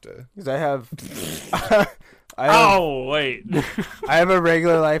might have to. Because I have. Oh, wait. I have a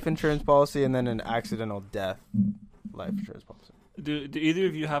regular life insurance policy and then an accidental death life insurance policy. Do either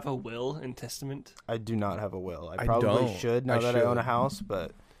of you have a will and testament? I do not have a will. I I probably don't. should now I that I own a should. house,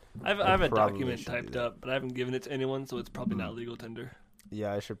 but I have a probably document should do typed that. up, but I haven't given it to anyone, so it's probably not legal tender.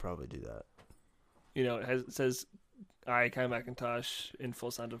 yeah, I should probably do that. You know, it says, I, Kai McIntosh, in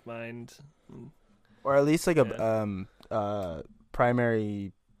full sound of mind. Or at least like a Yeah.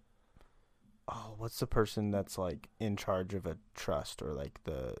 primary. Oh, what's the person that's like in charge of a trust or like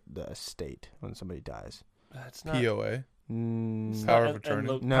the estate when somebody dies? It's not. POA. Mm, Power of and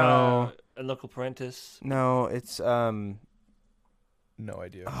attorney? No. And local parentis. no, it's No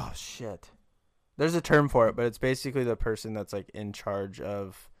idea. Oh shit. There's a term for it, but it's basically the person that's like in charge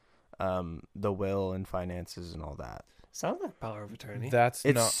of the will and finances and all that. Sounds like power of attorney. That's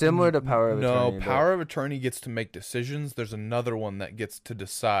It's not similar to power of attorney. No, but- power of attorney gets to make decisions. There's another one that gets to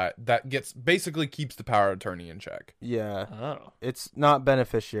decide. That gets basically keeps the power of attorney in check. Yeah. Oh. It's not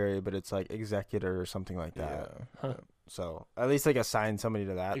beneficiary, but it's like executor or something like that. Yeah. Huh. So at least like assign somebody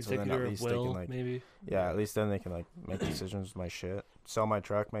to that. So then Executor at of least they will, can like maybe. yeah, at least then they can like make decisions with my shit, sell my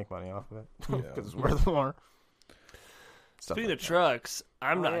truck, make money off of it Yeah. because it's worth more. Stuff Speaking like of trucks,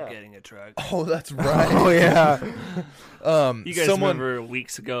 I'm Oh, not yeah. getting a truck. Oh, that's that. right. Oh yeah. You guys remember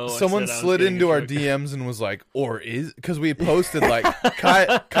weeks ago? I Someone said I was slid getting into a our truck. DMs and was like, "Or is?" Because we posted like,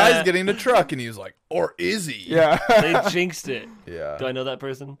 Kai's getting a truck, and he was like, "Or is he?" Yeah. They jinxed it. Yeah. Do I know that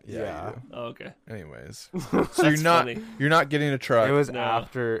person? Yeah. Yeah. you do. Oh, okay. Anyways, so That's funny. you're not getting a truck. It was No.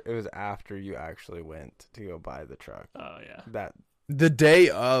 after you actually went to go buy the truck. Oh yeah. That the day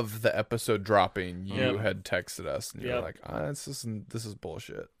of the episode dropping. You Yep. had texted us, and you were Yep. like, this is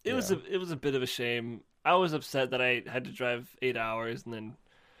bullshit. It was a bit of a shame. I was upset that I had to drive 8 hours and then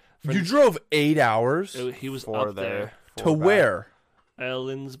You drove 8 hours he was for up there. to where?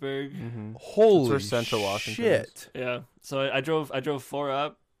 Ellensburg. Mm-hmm. Holy where Central Washington shit! Yeah. So I drove 4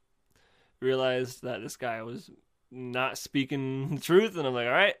 up. Realized that this guy was not speaking the truth, and I'm like,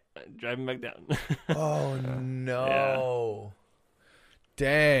 all right, driving back down. Oh no!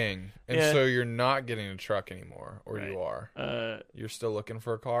 Dang! And Yeah. so you're not getting a truck anymore, or you Right. are? You're still looking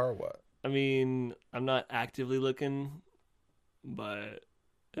for a car, or what? I mean, I'm not actively looking, but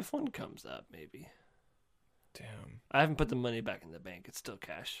if one comes up, maybe. Damn, I haven't put the money back in the bank. It's still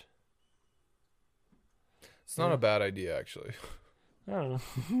cash. it's not a bad idea actually. I don't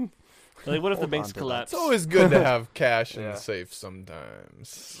know. Like, what if the Hold banks on to that. collapse? It's always good to have cash in Yeah. the safe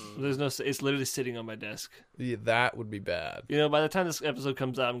sometimes. There's no. It's literally sitting on my desk. Yeah, that would be bad. You know, by the time this episode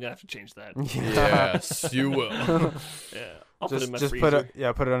comes out, I'm gonna have to change that. Yes, you will. Yeah, I'll put it in my just freezer.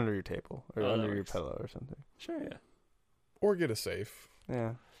 put it under your table or Oh, that under your works. pillow or something. Sure, yeah. Or get a safe.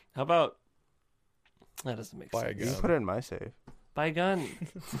 Yeah. How about that? Doesn't make Buy a sense. You gun. can put it in my safe. Buy a gun.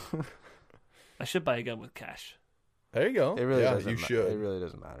 I should buy a gun with cash. There you go. It really yeah, doesn't you It should. really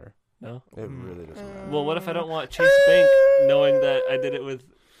doesn't matter. No. It really doesn't matter. Well, what if I don't want Chase Bank knowing that I did it with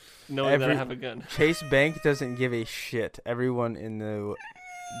knowing that I have a gun. Chase Bank doesn't give a shit. Everyone in the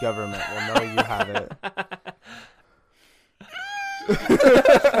government will know you have it.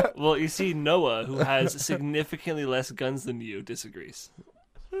 Well, you see, Noah, who has significantly less guns than you, disagrees.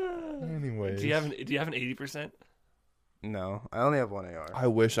 Anyways, Do you have an 80%? No, I only have one AR. I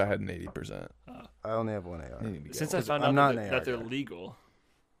wish I had an 80%. I only have one AR. Since I found I'm out not that, an that they're AR guy. legal.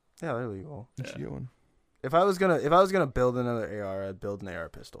 Yeah, they're legal. You should get one. If I was gonna build another AR, I'd build an AR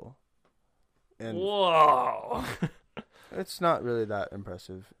pistol. And Whoa! it's not really that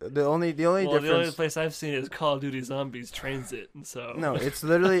impressive. The only The only difference. place I've seen is Call of Duty Zombies Transit, and so No, it's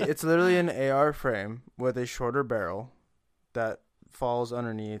literally an AR frame with a shorter barrel that falls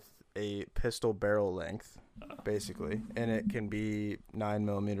underneath a pistol barrel length, basically, and it can be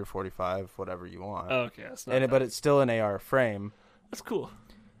 9mm, 45, whatever you want. Oh, okay, that's not But it's still an AR frame, that's cool.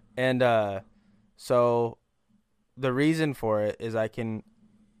 and so the reason for it is I can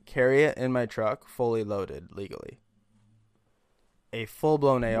carry it in my truck fully loaded legally. A full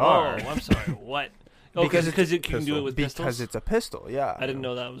blown AR. Whoa, I'm sorry. What? Oh, because you can do it with pistols. Because it's a pistol, yeah. I didn't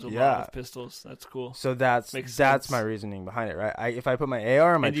know that was allowed with pistols. That's cool. So that's Makes sense. my reasoning behind it, right? If I put my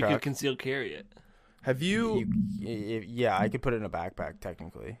AR in my And you truck, could conceal carry it. Have you? yeah, I could put it in a backpack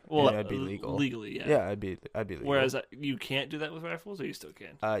technically. Well, and that'd be legal. Legally, yeah. Yeah, I'd be legal. Whereas you can't do that with rifles, or you still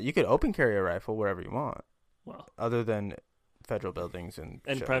can. You could open carry a rifle wherever you want, Well, other than federal buildings and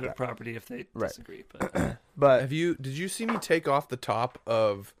shit private like that. property if they Right. disagree. But But Did you see me take off the top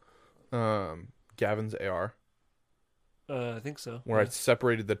of Gavin's AR I think so. where I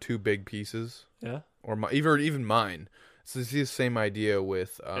separated the two big pieces, Yeah. or even mine? So it's the same idea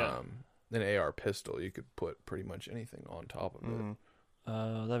with Yeah. an AR pistol. You could put pretty much anything on top of it.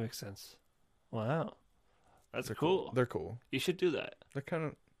 That makes sense. Wow. That's They're cool. They're cool. You should do that. They're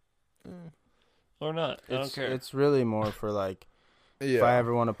kind of Or not. I don't care. it's really more for like yeah. if I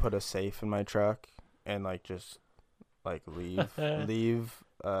ever want to put a safe in my truck and like just like leave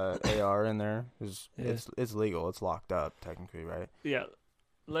AR in there, it's legal. It's locked up technically, right? Yeah.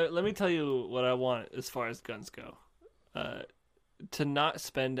 Let me tell you what I want as far as guns go. To not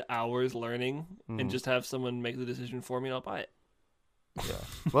spend hours learning and just have someone make the decision for me, and I'll buy it. Yeah.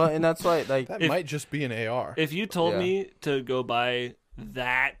 Well, and that's why like That might just be an AR. If you told Yeah. me to go buy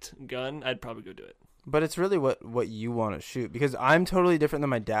that gun, I'd probably go do it. but it's really what you want to shoot, because I'm totally different than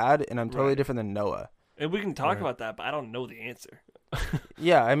my dad and I'm totally Right. different than Noah. And we can talk Right. about that, but I don't know the answer.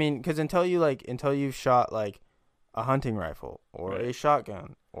 Yeah, I mean, because until you've shot like a hunting rifle or Right. a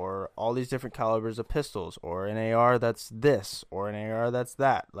shotgun or all these different calibers of pistols or an AR that's this or an AR that's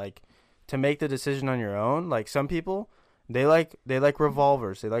that, like to make the decision on your own, like some people they like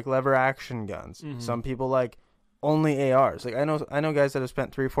revolvers, they like lever action guns. Mhm. Some people like only ARs. Like I know guys that have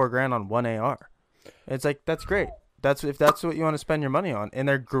spent $3-4 on one AR. It's like that's great. If that's what you want to spend your money on, and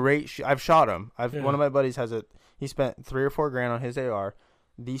they're great. I've shot them. Yeah. One of my buddies has it. He spent $3-4 on his AR,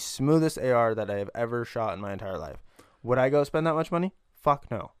 the smoothest AR that I have ever shot in my entire life. Would I go spend that much money? Fuck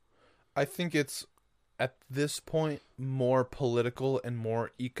no. I think it's at this point more political and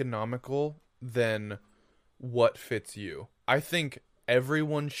more economical than what fits you. I think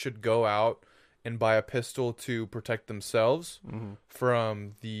everyone should go out and buy a pistol to protect themselves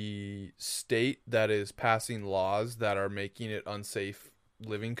from the state that is passing laws that are making it unsafe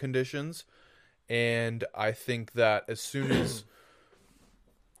living conditions. And I think that as soon as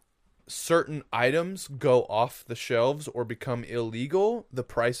certain items go off the shelves or become illegal, the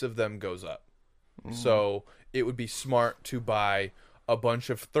price of them goes up. So it would be smart to buy a bunch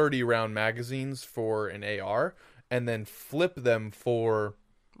of 30-round magazines for an AR and then flip them for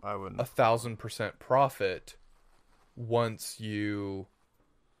I wouldn't. 1,000% profit once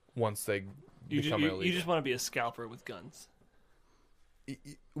they become illegal. You just want to be a scalper with guns.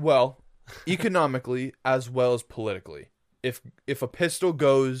 Well, economically as well as politically. If a pistol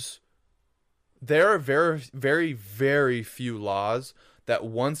goes, there are very, very, very few laws that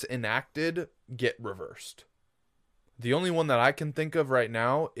once enacted get reversed. The only one that I can think of right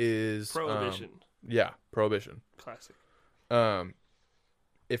now is Prohibition. Prohibition. Classic.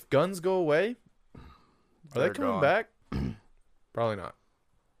 If guns go away, are They're they coming gone. back? Probably not.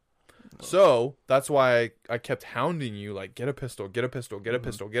 So that's why I kept hounding you, like, get a pistol, get a pistol, get a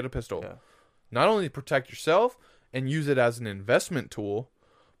pistol, get a pistol. Yeah. Not only protect yourself and use it as an investment tool,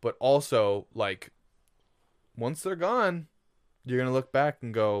 but also, like, once they're gone, you're going to look back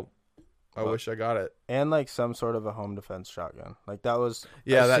and go, I wish I got it. And like some sort of a home defense shotgun. Like that was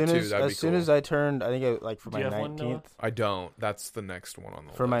Yeah, as that soon too. as, That'd be as soon cool. as I turned, I think like for Do my you have one, Noah? 19th. I don't. That's the next one on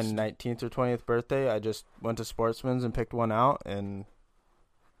the For my list. 19th or 20th birthday, I just went to Sportsman's and picked one out, and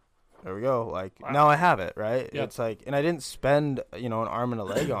there we go. Like, Wow. now I have it, right? Yeah. It's like, and I didn't spend, an arm and a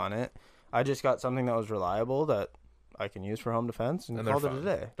leg on it. I just got something that was reliable that I can use for home defense and And they're called it fun. a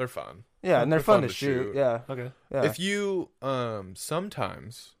day. They're fun. Yeah, and they're fun to shoot. shoot. Yeah. Okay. Yeah. If you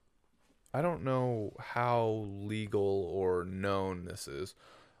sometimes, I don't know how legal or known this is.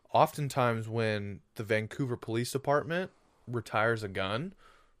 Oftentimes when the Vancouver Police Department retires a gun,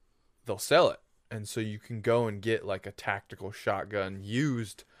 they'll sell it. And so you can go and get like a tactical shotgun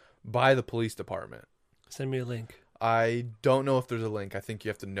used by the police department. Send me a link. I don't know if there's a link. I think you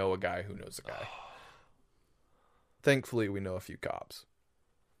have to know a guy who knows a guy. Thankfully, we know a few cops.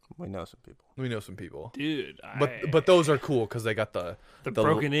 We know some people. We know some people. Dude, But those are cool because they got the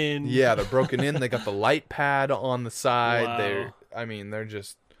broken in. Yeah, they're broken in. They got the light pad on the side. Wow. They're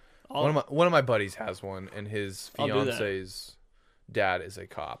just I'll- one of my buddies has one, and his I'll do that. fiance's dad is a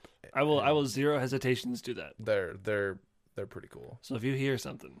cop. I will zero hesitations do that. They're pretty cool. So if you hear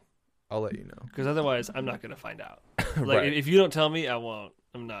something, I'll let you know. because otherwise I'm not gonna find out. Like Right. if you don't tell me, I won't.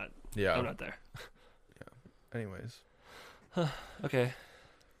 I'm not. Yeah. I'm not there. Anyways, Okay.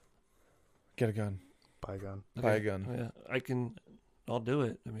 get a gun. Buy a gun. Buy a Okay. gun. Yeah, I'll do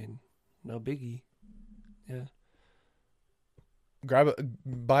it. I mean, no biggie. Yeah.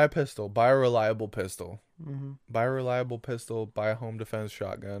 Buy a pistol. Buy a reliable pistol. Mm-hmm. Buy a reliable pistol. Buy a home defense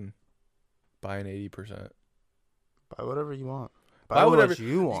shotgun. Buy an 80%. Buy whatever you want. Buy Buy whatever- what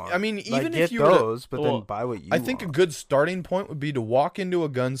you want. I mean, Like, even get if you were to, those, but Well, then buy what you I want. think a good starting point would be to walk into a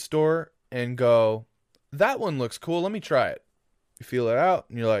gun store and go, that one looks cool. Let me try it. You feel it out,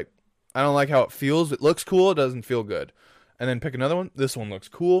 and you're like, I don't like how it feels. It looks cool. It doesn't feel good. And then pick another one. This one looks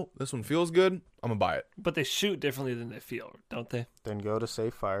cool. This one feels good. I'm going to buy it. But they shoot differently than they feel, don't they? Then go to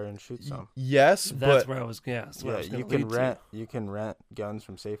Safe Fire and shoot some. Yes, That's but where I was. Yeah. That's where I Yeah, was gonna you can lead to. rent. You can rent guns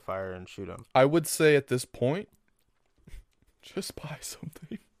from Safe Fire and shoot them. I would say at this point, just buy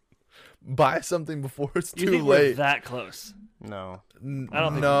something. Buy something before it's You too think we're late. that close? No, I don't think we're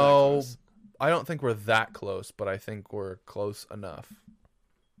that No, close. I don't think we're that close, but I think we're close enough.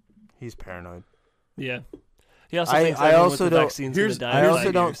 he's paranoid. Yeah. He also I- thinks I everyone also with the don't- vaccines here's- gonna die I in also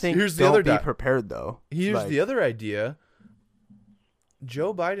 5 don't years. think. Here's the don't other be di- prepared though. Here's Like, the other idea.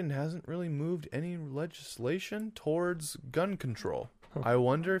 Joe Biden hasn't really moved any legislation towards gun control. I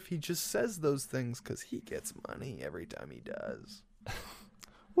wonder if he just says those things because he gets money every time he does.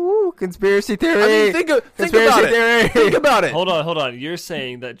 Ooh, conspiracy theory. I mean, think about Conspiracy it. theory. Think about it. Hold on. You're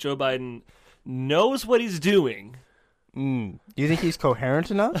saying that Joe Biden knows what he's doing. Do you think he's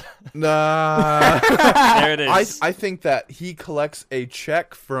coherent enough? Nah. There it is. I think that he collects a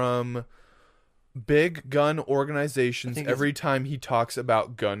check from big gun organizations think every time he talks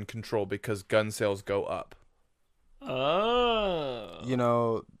about gun control because gun sales go up. Oh.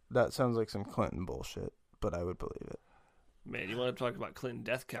 That sounds like some Clinton bullshit, but I would believe it. Man, you want to talk about Clinton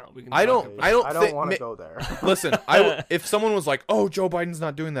death count? We can. I talk don't- about- I don't want to go there. Listen, if someone was like, "Oh, Joe Biden's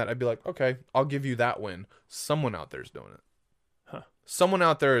not doing that," I'd be like, "Okay, I'll give you that win." Someone out there is doing it. Huh. Someone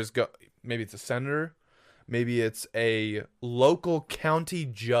out there is maybe it's a senator, maybe it's a local county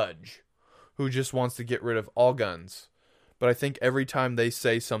judge who just wants to get rid of all guns. But I think every time they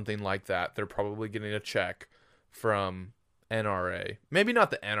say something like that, they're probably getting a check from NRA. Maybe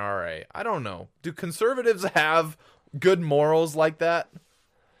not the NRA. I don't know. Do conservatives have good morals like that?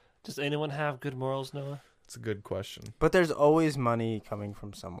 Does anyone have good morals, Noah? It's a good question. But there's always money coming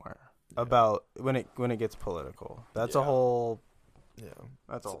from somewhere. About when it gets political. That's a Yeah. whole. Yeah.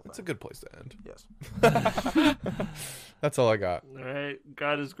 That's all. It's a good place to end. Yes. That's all I got. All right.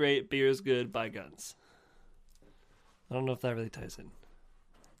 God is great. Beer is good. Buy guns. I don't know if that really ties in.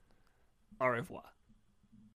 Au revoir.